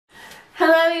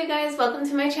Hello you guys, welcome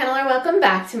to my channel or welcome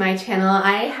back to my channel.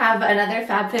 I have another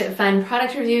FabFitFun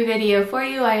product review video for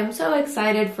you. I am so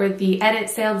excited for the edit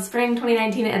sale, the spring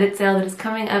 2019 edit sale that is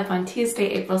coming up on Tuesday,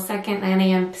 April 2nd, 9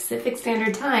 a.m. Pacific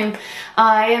Standard Time.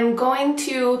 I am going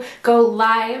to go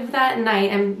live that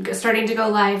night. I'm starting to go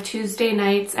live Tuesday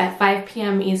nights at 5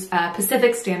 p.m.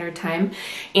 Pacific Standard Time,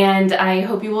 and I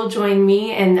hope you will join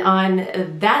me. And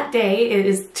on that day,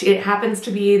 it happens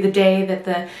to be the day that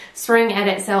the spring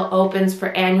edit sale opens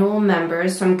for annual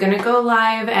members. So I'm gonna go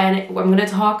live and I'm gonna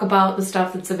talk about the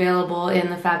stuff that's available in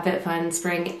the FabFitFun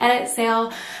spring edit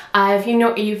sale.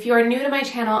 If you are new to my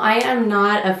channel, I am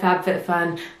not a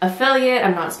FabFitFun affiliate.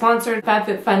 I'm not sponsored.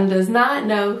 FabFitFun does not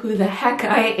know who the heck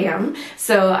I am.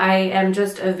 So I am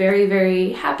just a very,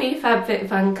 very happy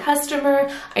FabFitFun customer.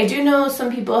 I do know some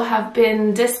people have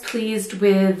been displeased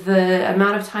with the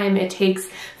amount of time it takes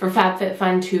for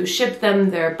FabFitFun to ship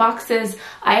them their boxes.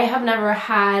 I have never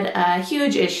had a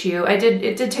huge issue. It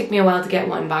did take me a while to get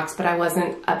one box, but I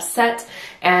wasn't upset,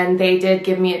 and they did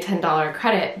give me a $10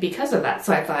 credit because of that.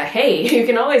 So I thought, hey, you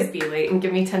can always be late and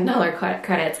give me $10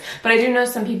 credits. But I do know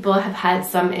some people have had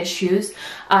some issues.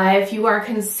 If you are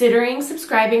considering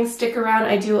subscribing, stick around.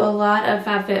 I do a lot of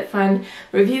FabFitFun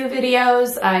review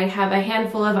videos. I have a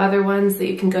handful of other ones that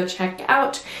you can go check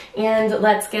out, and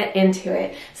let's get into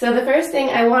it. So the first thing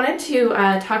I wanted to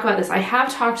talk about this. I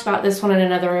have talked about this one in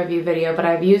another review video, but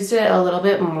I've used it a little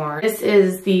bit more. This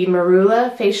is the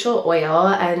Marula Facial Oil,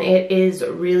 and it is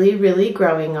really, really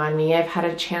growing on me. I've had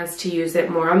a chance to use it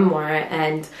more and more,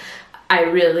 and I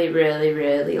really, really,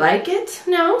 really like it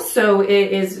now. So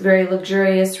it is very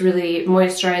luxurious, really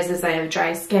moisturizes. I have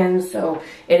dry skin, so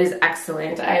it is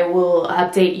excellent. I will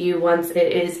update you once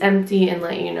it is empty and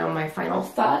let you know my final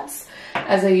thoughts,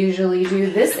 as I usually do.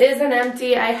 This is an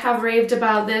empty. I have raved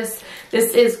about this.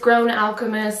 This is Grown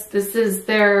Alchemist. This is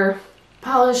their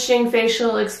polishing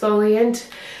facial exfoliant,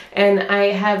 and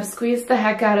I have squeezed the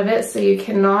heck out of it so you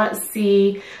cannot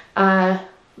see the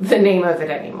name of it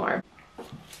anymore.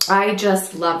 I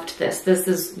just loved this.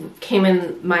 This came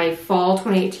in my fall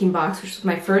 2018 box, which was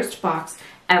my first box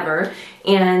ever,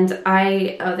 and there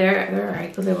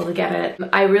I was able to get it.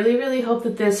 I really, really hope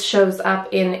that this shows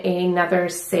up in another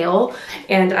sale,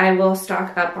 and I will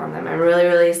stock up on them. I'm really,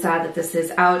 really sad that this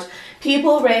is out.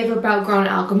 People rave about Grown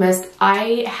Alchemist.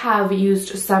 I have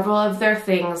used several of their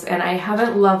things, and I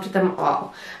haven't loved them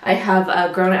all. I have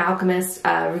a Grown Alchemist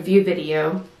review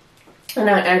video, and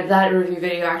that review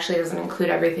video actually doesn't include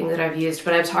everything that I've used,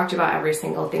 but I've talked about every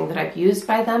single thing that I've used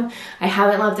by them. I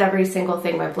haven't loved every single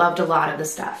thing, but I've loved a lot of the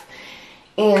stuff.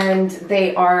 And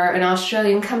they are an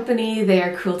Australian company. They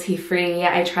are cruelty-free.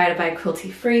 I try to buy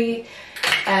cruelty-free.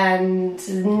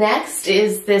 And next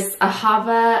is this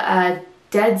Ahava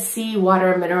Dead Sea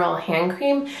Water Mineral Hand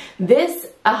Cream. This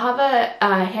Ahava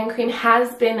hand cream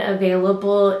has been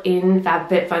available in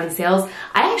FabFitFun sales.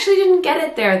 I actually didn't get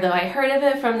it there though. I heard of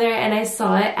it from there and I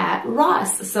saw it at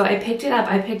Ross. So I picked it up.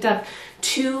 I picked up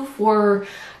two for,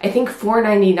 I think,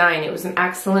 $4.99. It was an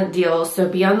excellent deal, so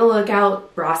be on the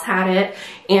lookout. Ross had it,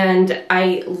 and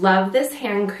I love this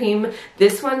hand cream.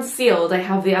 This one's sealed. I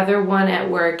have the other one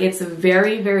at work. It's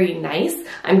very, very nice.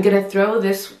 I'm gonna throw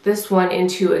this one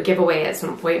into a giveaway at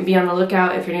some point. Be on the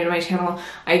lookout if you're new to my channel.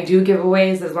 I do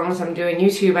giveaways. As long as I'm doing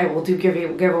YouTube, I will do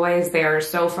giveaways. They are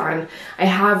so fun. I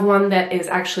have one that is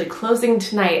actually closing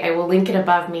tonight. I will link it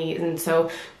above me, and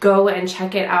so go and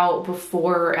check it out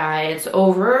before it's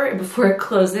over, before it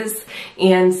closes,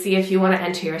 and see if you want to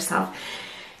enter yourself.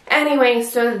 Anyway,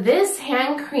 so this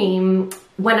hand cream,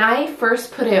 when I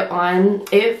first put it on,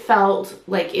 it felt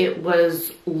like it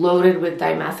was loaded with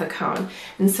dimethicone.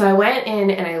 And so I went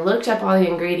in and I looked up all the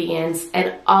ingredients,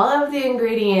 and all of the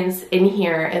ingredients in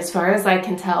here, as far as I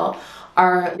can tell,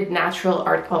 are natural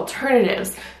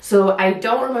alternatives. So I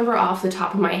don't remember off the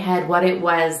top of my head what it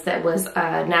was that was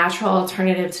a natural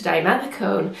alternative to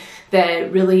dimethicone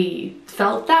that really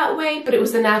felt that way, but it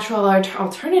was a natural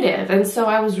alternative. And so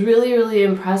I was really, really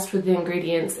impressed with the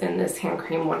ingredients in this hand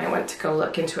cream when I went to go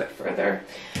look into it further.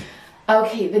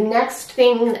 Okay, the next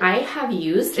thing I have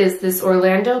used is this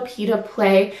Orlando Pita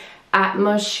Play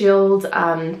Atmos-Shield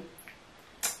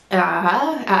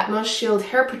Atmos-Shield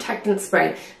Hair Protectant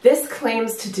Spray. This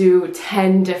claims to do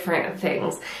 10 different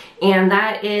things, and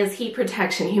that is heat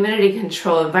protection, humidity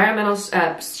control, environmental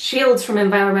shields from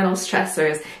environmental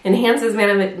stressors, enhances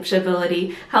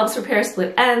manageability, helps repair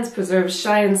split ends, preserves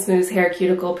shine, smooths hair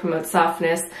cuticle, promotes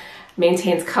softness,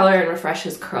 maintains color and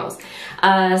refreshes curls.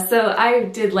 So I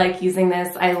did like using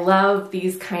this. I love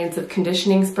these kinds of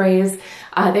conditioning sprays.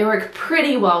 They work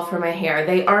pretty well for my hair.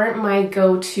 They aren't my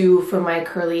go-to for my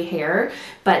curly hair,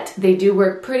 but they do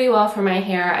work pretty well for my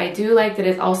hair. I do like that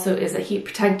it also is a heat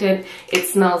protectant. It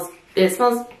smells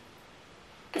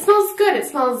good. It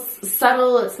smells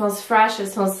subtle. It smells fresh. It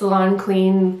smells salon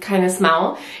clean kind of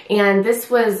smell. And this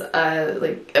was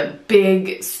like a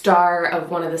big star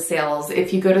of one of the sales.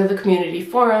 If you go to the community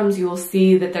forums, you will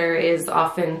see that there is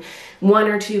often 1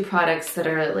 or 2 products that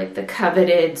are like the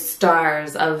coveted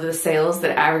stars of the sales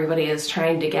that everybody is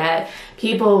trying to get.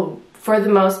 People, for the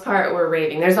most part, were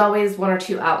raving. There's always 1 or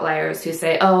 2 outliers who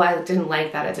say, oh, I didn't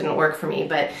like that, it didn't work for me.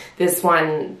 But this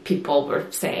one, people were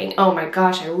saying, oh my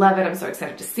gosh, I love it, I'm so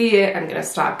excited to see it, I'm gonna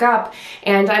stock up.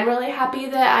 And I'm really happy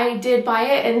that I did buy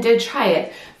it and did try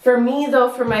it. For me though,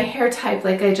 for my hair type,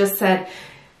 like I just said,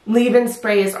 leave-in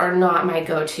sprays are not my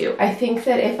go-to. I think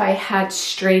that if I had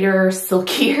straighter,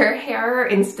 silkier hair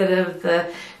instead of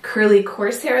the curly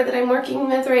coarse hair that I'm working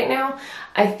with right now,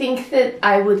 I think that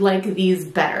I would like these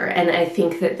better, and I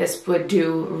think that this would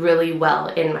do really well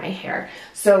in my hair.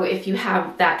 So if you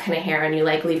have that kind of hair and you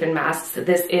like leave-in masks,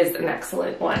 this is an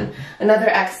excellent one. Another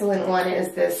excellent one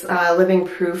is this Living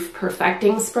Proof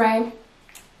Perfecting Spray.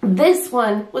 This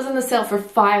one was in the sale for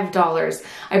 $5.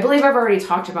 I believe I've already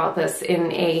talked about this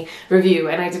in a review,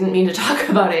 and I didn't mean to talk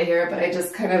about it here, but I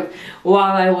just kind of,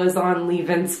 while I was on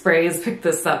leave-in sprays, picked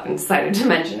this up and decided to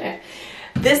mention it.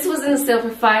 This was in the sale for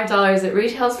 $5. It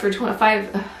retails for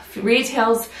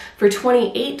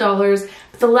 $28.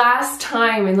 But the last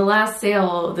time, in the last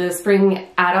sale, the spring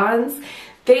add-ons,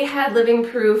 they had Living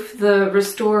Proof, the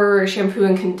Restore shampoo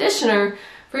and conditioner,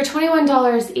 for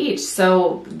 $21 each.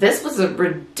 So this was a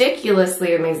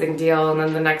ridiculously amazing deal. And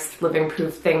then the next Living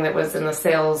Proof thing that was in the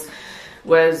sales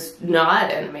was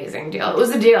not an amazing deal. It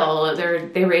was a deal.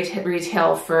 They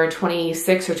retail for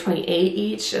 $26 or $28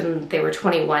 each, and they were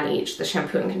 $21 each, the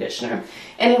shampoo and conditioner.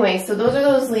 Anyway, so those are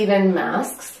those leave-in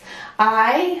masks.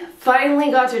 I finally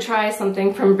got to try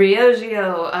something from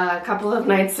Briogeo a couple of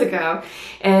nights ago,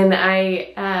 and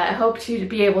I hope to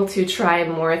be able to try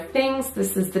more things.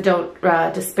 This is the Don't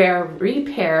Despair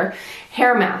Repair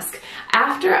hair mask.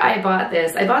 After I bought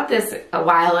this a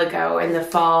while ago in the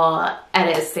fall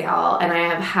edit sale, and I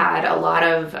have had a lot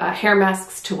of hair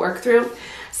masks to work through,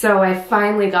 so I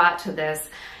finally got to this.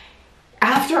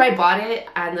 After I bought it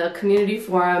on the community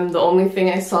forum, the only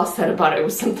thing I saw said about it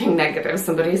was something negative.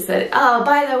 Somebody said, oh,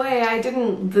 by the way,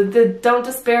 the Don't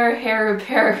Despair Hair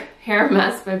Repair hair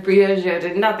mask by Briogeo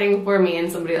did nothing for me.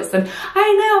 And somebody else said,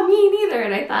 I know, me neither.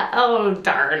 And I thought, oh,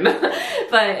 darn.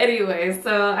 But anyway,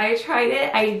 so I tried it.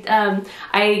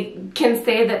 I can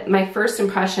say that my first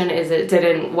impression is it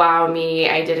didn't wow me.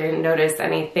 I didn't notice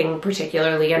anything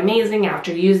particularly amazing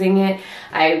after using it.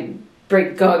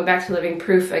 Going back to Living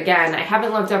Proof again, I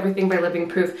haven't loved everything by Living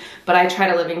Proof, but I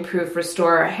tried a Living Proof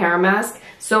Restore hair mask.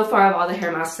 So far of all the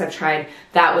hair masks I've tried,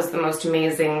 that was the most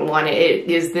amazing one. It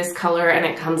is this color and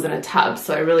it comes in a tub,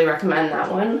 so I really recommend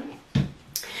that one.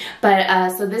 But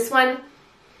so this one,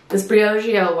 this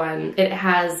Briogeo one, it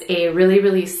has a really,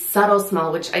 really subtle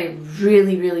smell, which I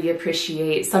really, really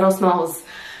appreciate. Subtle smells,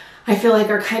 I feel like,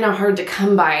 are kind of hard to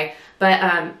come by,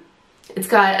 but it's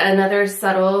got another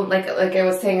subtle, like I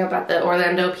was saying about the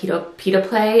Orlando Pita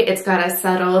Play, it's got a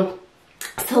subtle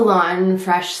salon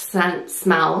fresh scent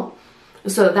smell.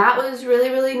 So that was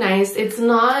really, really nice. It's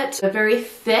not very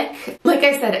thick. Like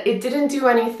I said, it didn't do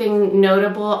anything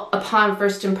notable upon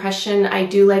first impression. I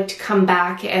do like to come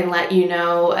back and let you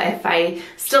know if I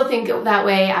still think that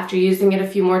way after using it a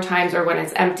few more times, or when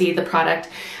it's empty, the product,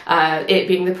 it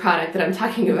being the product that I'm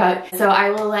talking about. So I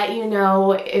will let you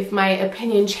know if my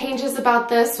opinion changes about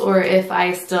this, or if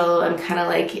I still am kind of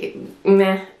like,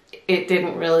 meh. It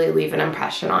didn't really leave an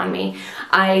impression on me.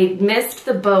 I missed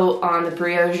the boat on the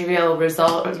Briogeo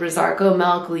Rosarco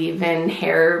Milk leave-in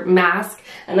hair mask,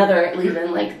 another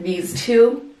leave-in like these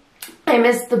two. I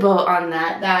missed the boat on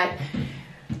that. That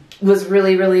was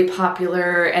really, really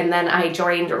popular, and then I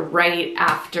joined right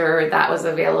after that was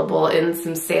available in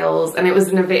some sales, and it was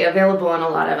available in a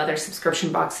lot of other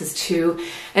subscription boxes too,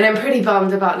 and I'm pretty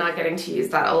bummed about not getting to use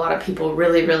that. A lot of people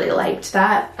really, really liked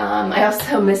that. I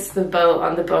also missed the boat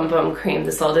on the Bum Bum Cream,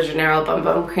 the Sol de Janeiro Bum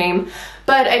Bum Cream,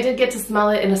 but I did get to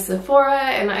smell it in a Sephora,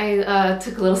 and I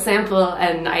took a little sample,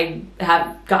 and I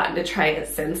have gotten to try it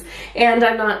since, and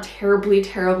I'm not terribly,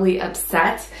 terribly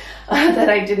upset that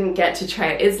I didn't get to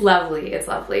try it. It's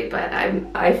lovely, but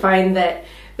I find that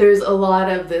there's a lot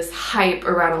of this hype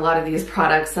around a lot of these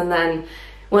products, and then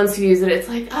once you use it, it's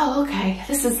like, oh, okay,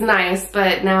 this is nice,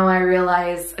 but now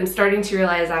I'm starting to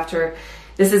realize after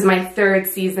This is my third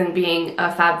season being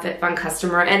a FabFitFun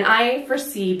customer, and I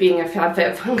foresee being a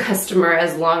FabFitFun customer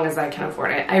as long as I can afford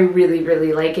it. I really,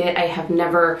 really like it. I have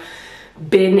never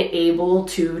been able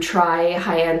to try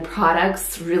high-end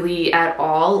products really at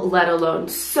all, let alone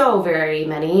so very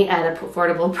many at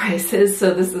affordable prices,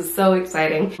 so this is so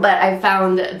exciting. But I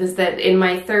found this that in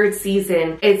my third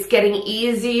season, it's getting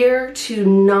easier to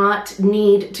not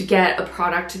need to get a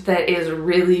product that is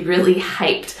really, really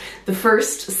hyped. The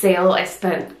first sale I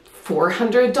spent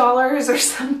 $400 or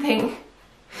something.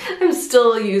 I'm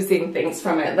still using things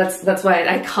from it. That's why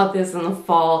I caught this in the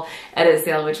fall edit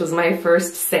sale, which was my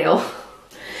first sale.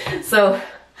 So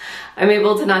I'm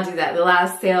able to not do that. The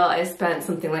last sale I spent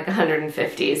something like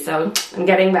 $150, so I'm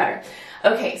getting better.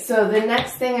 Okay, so the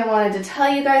next thing I wanted to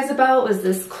tell you guys about was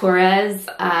this Korres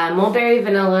Mulberry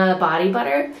Vanilla Body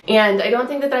Butter. And I don't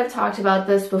think that I've talked about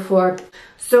this before.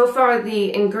 So far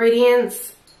the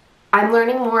ingredients, I'm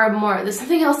learning more and more. There's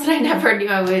something else that I never knew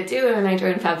I would do when I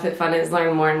joined FabFitFun is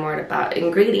learn more and more about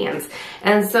ingredients.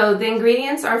 And so the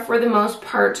ingredients are for the most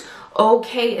part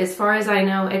okay as far as I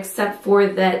know, except for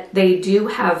that they do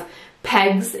have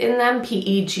pegs in them,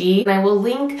 P-E-G. And I will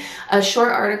link a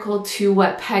short article to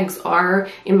what pegs are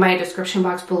in my description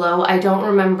box below. I don't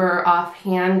remember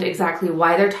offhand exactly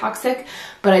why they're toxic,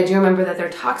 but I do remember that they're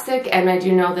toxic, and I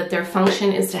do know that their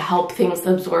function is to help things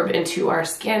absorb into our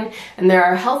skin, and there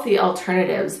are healthy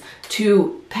alternatives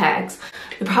to pegs.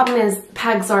 The problem is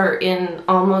pegs are in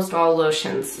almost all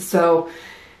lotions, so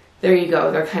there you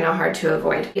go, they're kind of hard to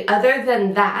avoid. Other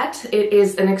than that, it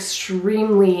is an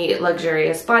extremely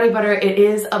luxurious body butter. It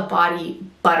is a body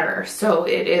butter, so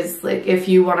it is like if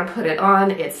you want to put it on,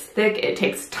 it's thick, it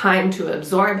takes time to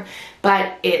absorb,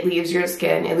 but it leaves your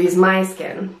skin, it leaves my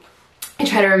skin. I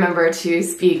try to remember to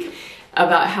speak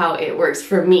about how it works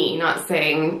for me, not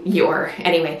saying your.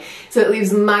 Anyway, so it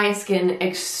leaves my skin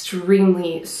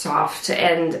extremely soft,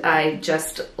 and I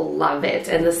just love it,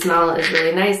 and the smell is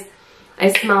really nice.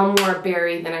 I smell more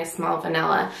berry than I smell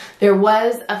vanilla. There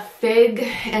was a fig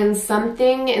and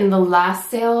something in the last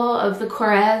sale of the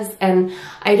Korres, and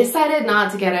I decided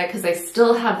not to get it because I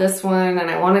still have this one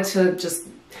and I wanted to just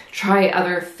try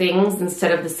other things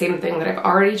instead of the same thing that I've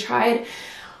already tried.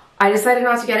 I decided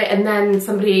not to get it, and then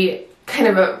somebody kind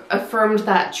of affirmed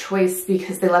that choice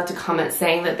because they left a comment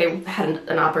saying that they had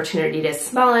an opportunity to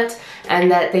smell it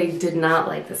and that they did not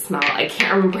like the smell. I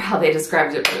can't remember how they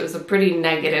described it, but it was a pretty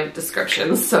negative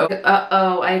description. So,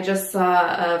 uh-oh, I just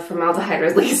saw a formaldehyde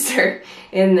releaser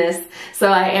in this. So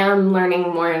I am learning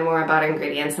more and more about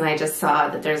ingredients, and I just saw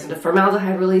that there's a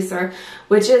formaldehyde releaser,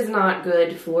 which is not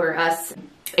good for us.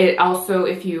 It also,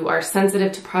 if you are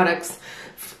sensitive to products,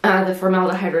 the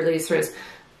formaldehyde releasers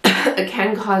it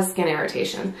can cause skin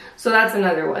irritation. So that's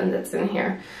another one that's in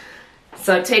here.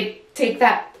 So take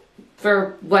that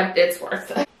for what it's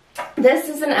worth. This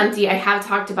is an empty. I have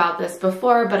talked about this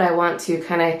before, but I want to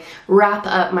kind of wrap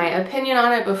up my opinion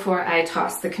on it before I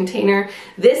toss the container.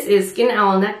 This is Skin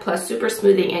Owl Neck Plus Super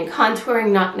Smoothing and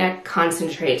Contouring Knot Neck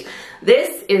Concentrate.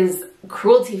 This is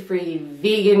cruelty-free,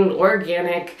 vegan,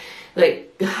 organic,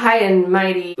 like high and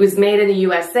mighty. It was made in the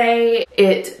USA.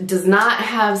 It does not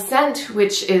have scent,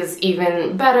 which is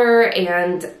even better,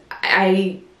 and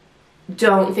I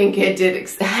don't think it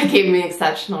gave me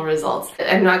exceptional results.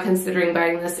 I'm not considering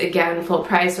buying this again full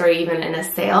price or even in a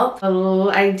sale. So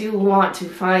I do want to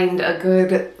find a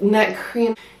good neck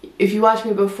cream. If you watch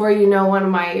me before, you know one of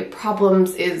my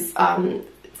problems is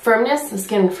firmness,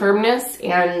 skin firmness,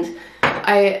 and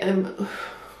I am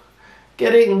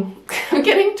I'm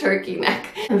getting turkey neck.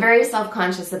 I'm very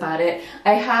self-conscious about it.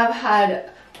 I have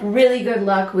had really good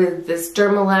luck with this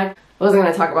Dermelect. I wasn't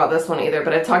going to talk about this one either,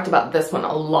 but I've talked about this one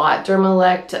a lot.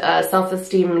 Dermelect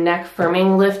Self-Esteem Neck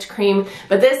Firming Lift Cream.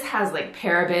 But this has like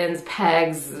parabens,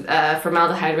 pegs,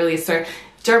 formaldehyde releaser.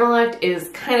 Dermelect is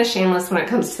kind of shameless when it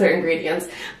comes to their ingredients,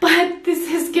 but this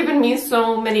has given me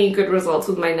so many good results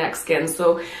with my neck skin.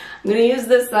 So I'm going to use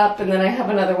this up, and then I have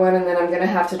another one, and then I'm going to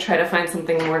have to try to find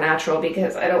something more natural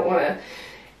because I don't want to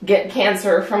get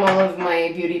cancer from all of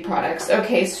my beauty products.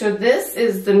 Okay, so this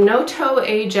is the Noto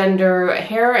Agender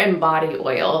Hair and Body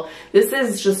Oil. This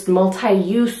is just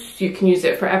multi-use. You can use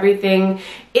it for everything.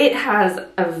 It has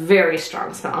a very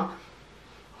strong smell.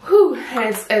 Whew,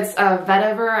 it's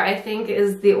vetiver, I think,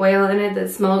 is the oil in it that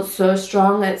smells so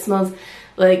strong. It smells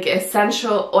like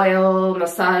essential oil,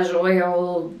 massage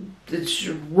oil. It's,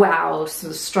 wow,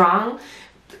 so strong.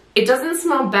 It doesn't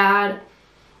smell bad,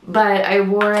 but I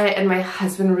wore it and my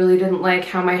husband really didn't like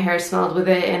how my hair smelled with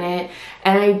it in it,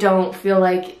 and I don't feel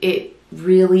like it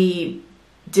really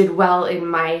did well in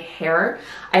my hair.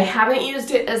 I haven't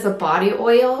used it as a body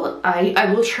oil.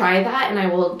 I will try that and I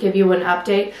will give you an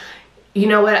update. You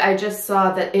know what? I just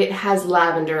saw that it has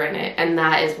lavender in it, and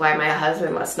that is why my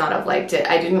husband must not have liked it.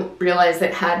 I didn't realize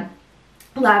it had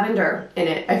lavender in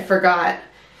it. I forgot.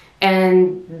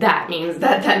 And that means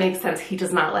that makes sense. He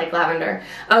does not like lavender.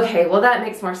 Okay, well that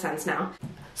makes more sense now.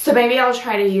 So maybe I'll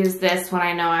try to use this when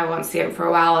I know I won't see it for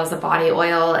a while as a body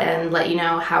oil and let you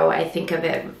know how I think of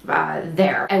it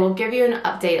there. I will give you an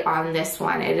update on this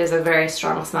one. It is a very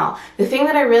strong smell. The thing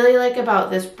that I really like about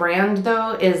this brand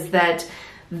though is that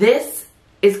this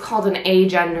is called an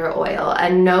Agender oil,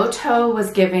 and Noto was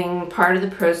giving part of the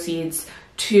proceeds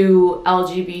to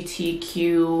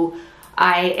LGBTQIA.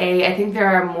 I think there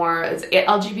are more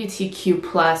LGBTQ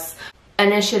plus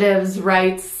initiatives,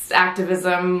 rights,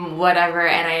 activism, whatever,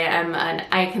 and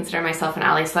I consider myself an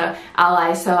ally, so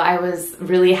I was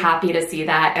really happy to see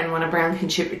that, and when a brand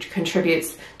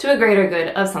contributes to a greater good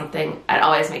of something, it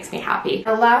always makes me happy.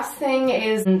 The last thing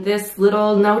is this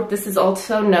little note. This is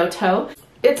also Noto.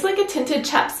 It's like a tinted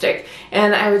chapstick,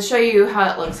 and I would show you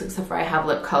how it looks except for I have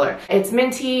lip color. It's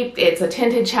minty, it's a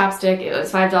tinted chapstick, it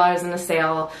was $5 in the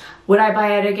sale. Would I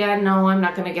buy it again? No, I'm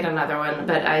not gonna get another one,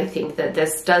 but I think that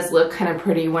this does look kind of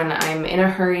pretty when I'm in a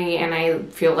hurry and I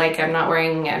feel like I'm not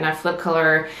wearing enough lip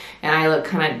color and I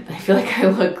feel like I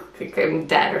look like I'm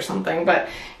dead or something, but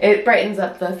it brightens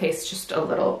up the face just a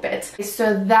little bit.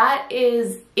 So that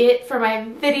is it for my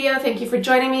video. Thank you for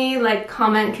joining me. Like,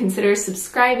 comment, consider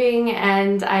subscribing,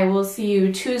 and I will see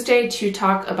you Tuesday to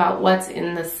talk about what's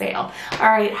in the sale. All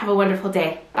right, have a wonderful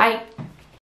day. Bye.